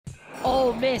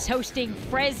Ole Miss hosting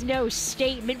Fresno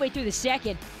State midway through the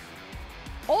second.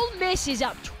 Ole Miss is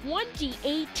up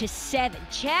 28-7.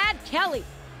 Chad Kelly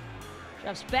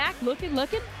drops back, looking.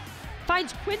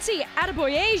 Finds Quincy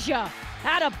Adeboyeja.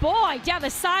 Attaboy down the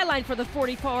sideline for the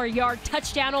 44-yard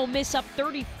touchdown. Ole Miss up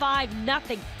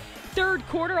 35-0. Third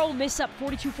quarter, Ole Miss up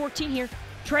 42-14 here.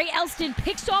 Trey Elston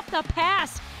picks off the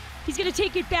pass. He's going to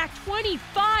take it back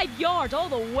 25 yards all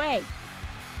the way.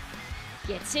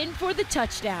 Gets in for the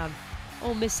touchdown.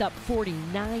 Ole Miss up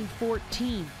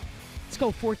 49-14. Let's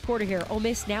go fourth quarter here. Ole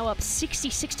Miss now up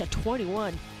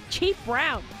 66-21. Chief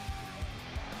Brown.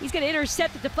 He's going to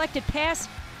intercept the deflected pass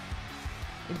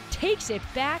and takes it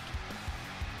back.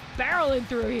 Barreling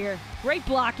through here. Great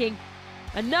blocking.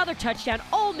 Another touchdown.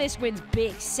 Ole Miss wins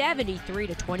big,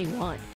 73-21.